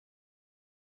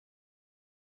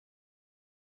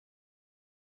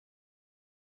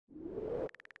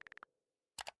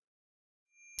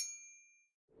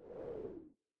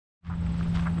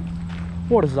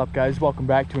What is up, guys? Welcome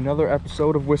back to another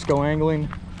episode of Wisco Angling.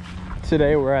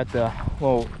 Today we're at the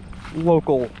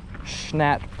local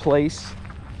Schnat place,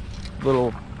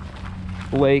 little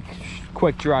lake,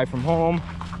 quick drive from home.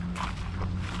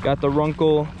 Got the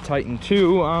Runkle Titan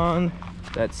 2 on,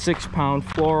 that 6-pound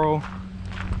fluoro.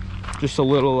 Just a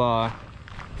little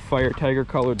fire tiger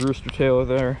colored rooster tail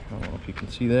there. I don't know if you can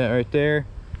see that right there.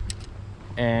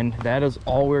 And that is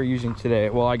all we're using today.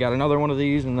 Well, I got another one of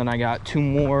these, and then I got two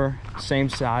more same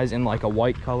size in like a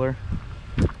white color.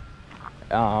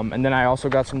 And then I also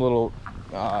got some little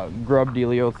grub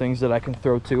dealio things that I can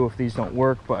throw too if these don't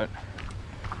work, but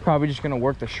probably just gonna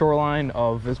work the shoreline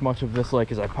of as much of this lake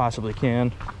as I possibly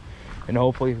can, and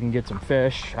hopefully we can get some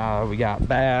fish. We got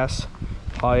bass,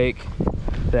 pike.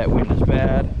 That wind is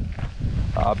bad.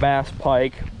 Bass,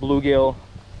 pike, bluegill.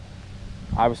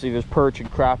 Obviously there's perch and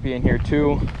crappie in here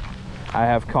too. I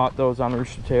have caught those on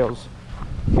rooster tails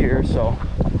here, so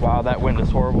wow, that wind is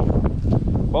horrible.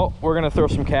 Well, we're gonna throw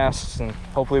some casts and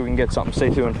hopefully we can get something.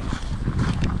 Stay tuned.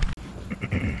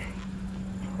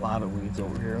 A lot of weeds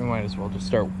over here. We might as well just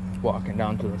start walking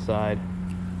down to the side.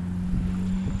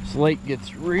 This lake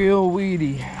gets real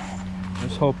weedy. I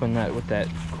was hoping that with that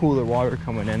cooler water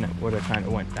coming in, it would have kind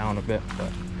of went down a bit,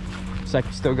 but looks like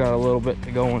we still got a little bit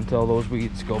to go until those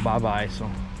weeds go bye-bye. So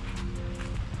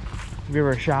give her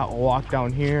a shot. We'll walk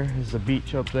down here. There's the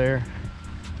beach up there,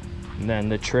 and then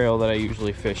the trail that I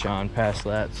usually fish on past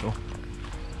that. So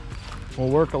we'll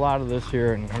work a lot of this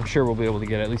here, and I'm sure we'll be able to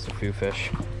get at least a few fish.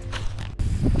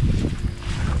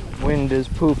 Wind is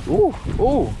poop. Ooh,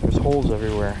 ooh, there's holes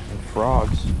everywhere and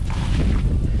frogs.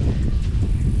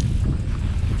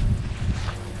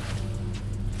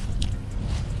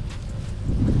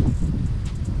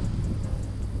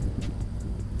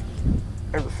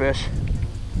 There's a fish.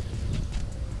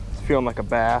 It's feeling like a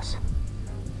bass.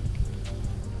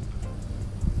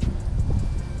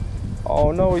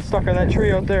 Oh no, he's stuck on that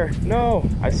tree out there. No,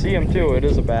 I see him too. It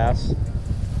is a bass.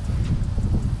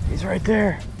 He's right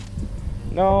there.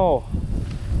 No.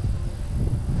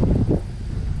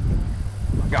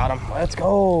 Got him. Let's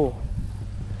go.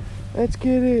 Let's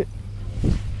get it.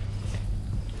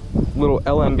 Little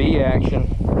LMB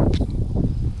action.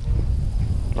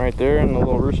 Right there in the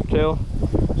little rooster tail.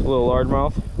 It's a little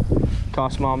largemouth.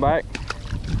 Toss them on back.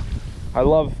 I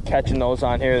love catching those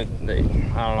on here. I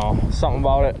don't know, something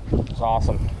about it. It's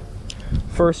awesome.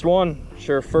 First one,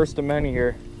 sure, first of many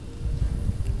here.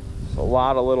 There's a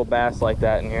lot of little bass like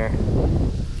that in here.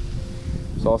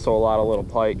 There's also a lot of little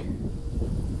pike.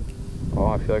 Oh,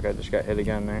 I feel like I just got hit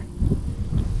again there.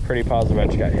 Pretty positive I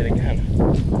just got hit again.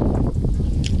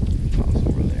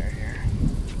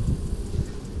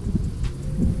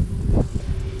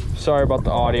 Sorry about the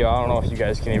audio. I don't know if you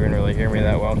guys can even really hear me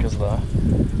that well because of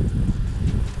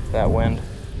that wind.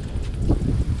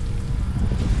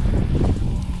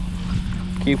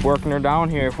 Keep working her down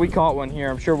here. If we caught one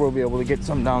here, I'm sure we'll be able to get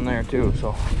some down there too,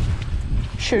 so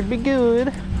should be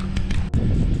good.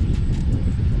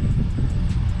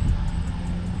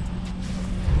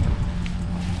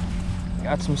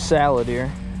 Got some salad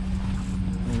here.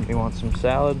 You want some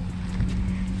salad?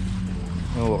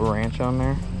 A little ranch on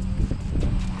there.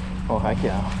 Oh heck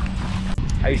yeah.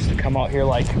 I used to come out here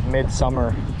like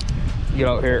midsummer, get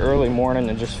out here early morning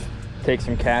and just take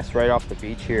some casts right off the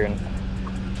beach here, and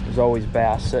there's always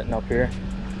bass sitting up here.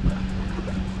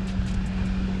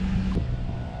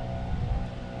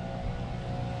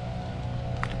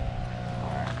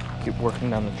 Alright, keep working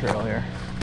down the trail here.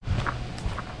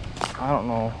 I don't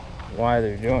know why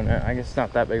they're doing it. I guess it's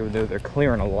not that big of a deal. They're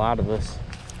clearing a lot of this,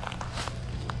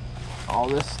 all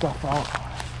this stuff out.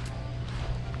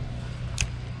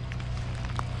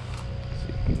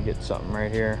 Get something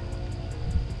right here.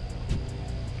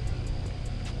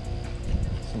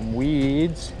 Some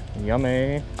weeds.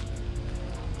 Yummy. I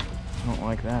don't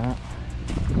like that.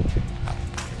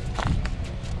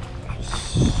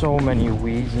 Just so many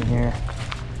weeds in here.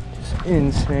 Just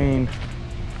insane.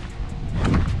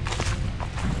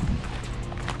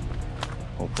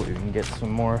 Hopefully we can get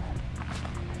some more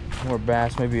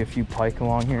bass, maybe a few pike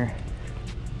along here.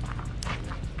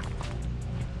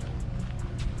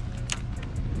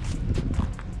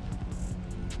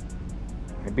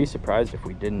 I'd be surprised if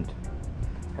we didn't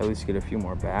at least get a few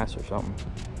more bass or something.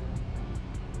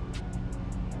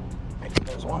 I think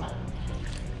there's one.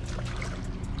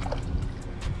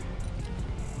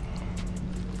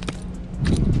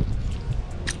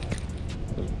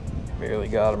 Barely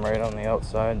got him right on the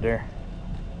outside there.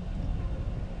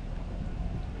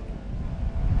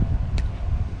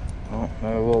 Oh,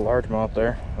 another little largemouth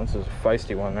there. This is a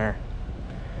feisty one there.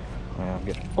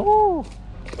 Oh,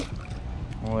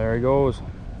 well, there he goes.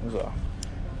 There's a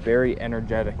Very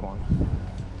energetic one.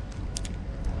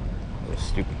 A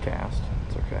stupid cast.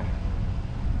 It's okay.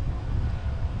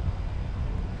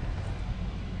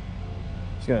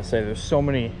 I was gonna say, there's so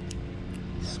many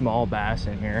small bass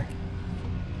in here,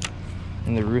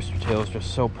 and the rooster tail is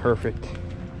just so perfect.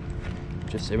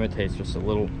 Just imitates just a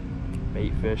little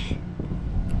bait fish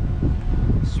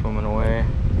swimming away.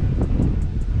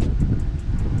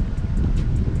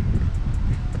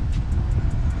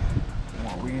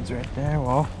 More weeds right there.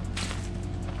 Well,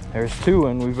 there's two,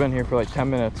 and we've been here for like 10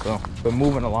 minutes, so been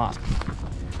moving a lot.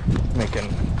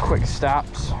 Making quick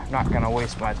stops. Not gonna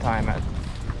waste my time at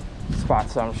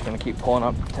spots, so I'm just gonna keep pulling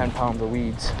up 10 pounds of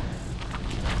weeds.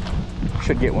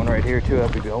 Should get one right here too,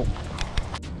 that'd be dope.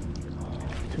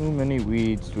 Too many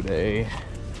weeds today.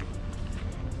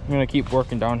 I'm gonna keep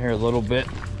working down here a little bit.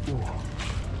 Ooh.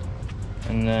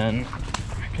 And then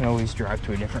I can always drive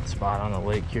to a different spot on the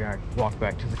lake here. I walk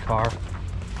back to the car.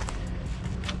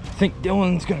 I think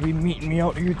Dylan's gonna be meeting me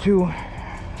out here too.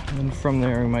 And from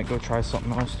there we might go try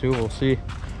something else too. We'll see.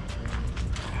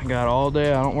 I got all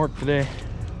day. I don't work today.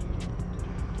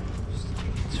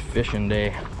 It's fishing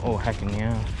day. Oh, heckin'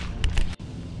 yeah.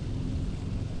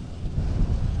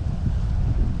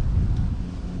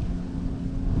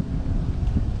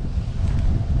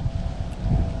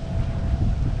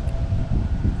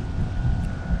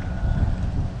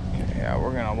 Okay, yeah,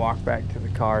 we're gonna walk back to the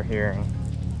car here and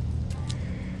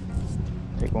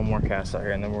take one more cast out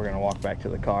here, and then we're gonna walk back to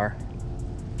the car.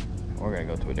 We're gonna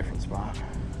go to a different spot.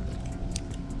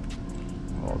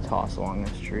 We'll toss along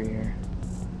this tree here.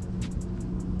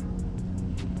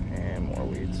 And more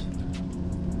weeds.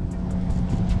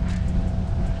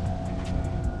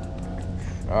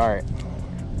 All right.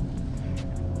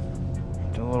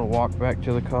 Do a little walk back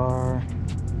to the car.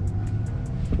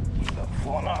 Without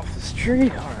falling off this tree.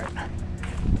 All right.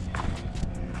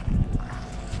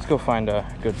 Let's go find a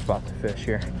good spot to fish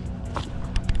here.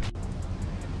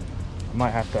 I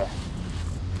might have to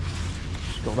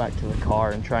just go back to the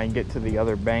car and try and get to the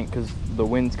other bank, because the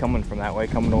wind's coming from that way,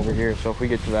 coming over here. So if we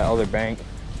get to that other bank,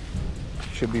 it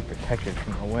should be protected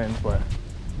from the wind. But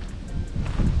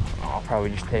I'll probably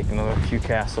just take another few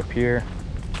casts up here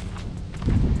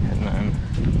and then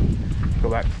go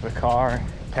back to the car,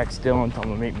 text Dylan, tell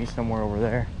him to meet me somewhere over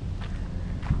there.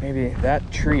 Maybe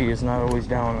that tree is not always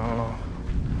down. I don't know.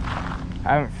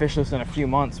 I haven't fished this in a few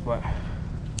months, but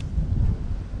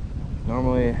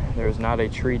normally there's not a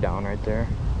tree down right there.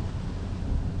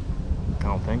 I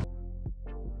don't think.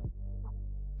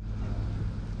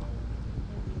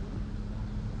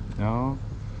 No.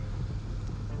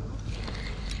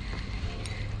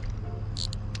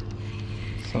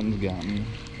 Something's got me.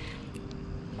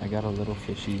 I got a little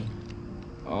fishy.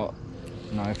 Oh,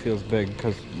 now it feels big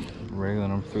because wriggling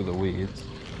them through the weeds.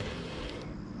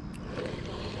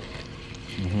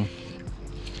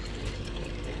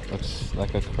 Looks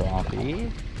like a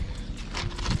crappie.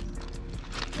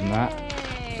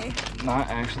 Not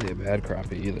actually a bad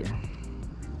crappie either.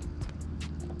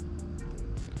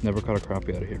 Never caught a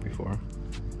crappie out of here before.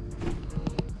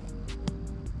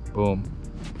 Boom.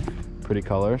 Pretty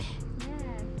colors.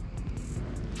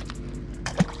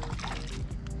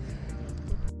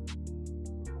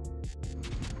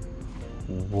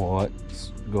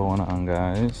 What's going on,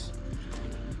 guys?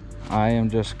 I'm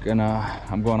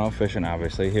going out fishing,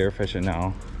 obviously. Here fishing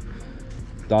now.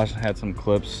 Dawson had some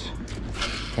clips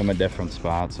from a different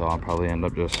spot, so I'll probably end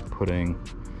up just putting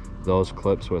those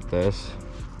clips with this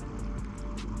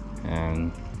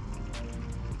and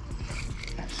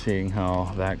seeing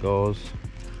how that goes.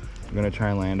 I'm gonna try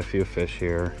and land a few fish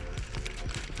here.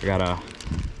 I got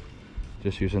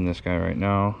just using this guy right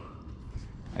now.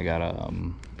 I got a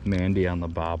Mandy on the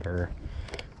bobber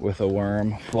with a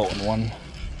worm, floating one.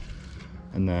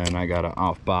 And then I got an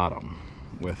off bottom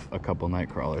with a couple night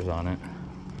crawlers on it.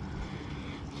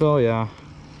 So yeah,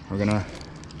 we're gonna,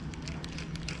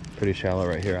 pretty shallow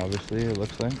right here, obviously, it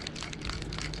looks like.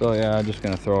 So yeah, I'm just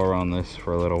gonna throw around this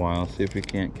for a little while, see if we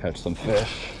can't catch some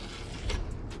fish.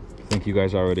 I think you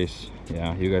guys already,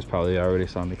 yeah, you guys probably already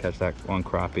saw me catch that one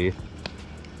crappie.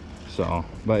 So,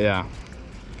 but yeah,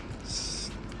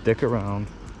 stick around,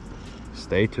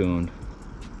 stay tuned.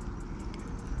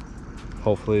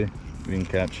 Hopefully we can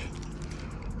catch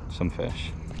some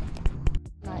fish.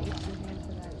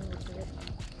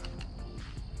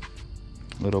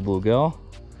 Little bluegill.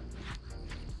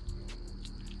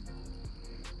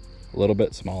 A little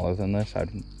bit smaller than this.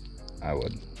 I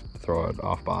would throw it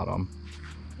off bottom,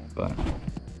 but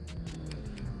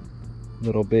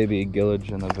little baby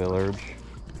gillage in the village.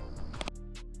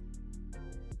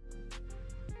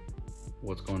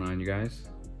 What's going on, you guys?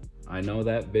 I know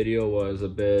that video was a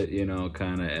bit, you know,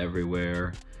 kind of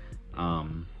everywhere.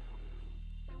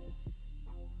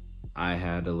 I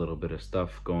had a little bit of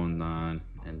stuff going on,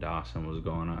 and Dawson was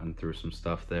going on through some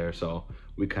stuff there, so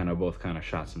we both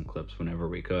shot some clips whenever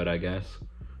we could, I guess.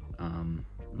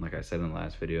 Like I said in the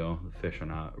last video, the fish are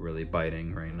not really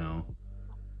biting right now.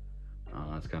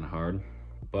 It's kind of hard,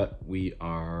 but we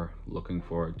are looking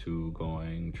forward to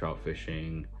going trout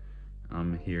fishing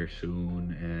here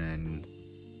soon, and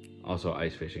also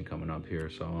ice fishing coming up here.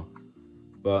 So,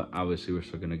 but obviously we're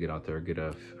still gonna get out there, get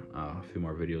a few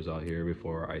more videos out here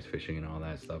before ice fishing and all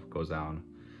that stuff goes down.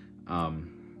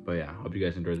 But yeah, hope you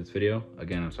guys enjoyed this video.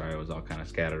 Again, I'm sorry I was all kind of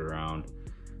scattered around.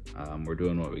 We're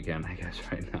doing what we can, I guess,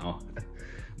 right now.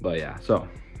 But yeah, so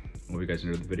hope you guys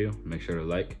enjoyed the video. Make sure to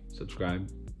like, subscribe,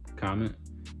 comment,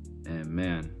 and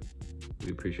man,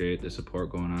 we appreciate the support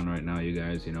going on right now, you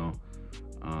guys. You know,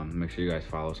 make sure you guys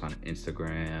follow us on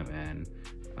Instagram, and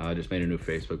just made a new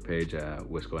Facebook page at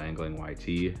Wisco Angling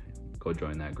YT. Go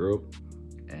join that group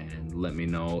and let me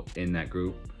know in that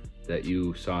group that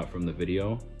you saw it from the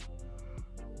video.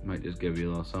 Might just give you a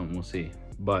little something, we'll see.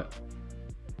 But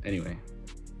anyway,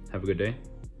 have a good day,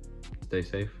 stay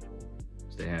safe,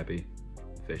 stay happy,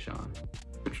 fish on.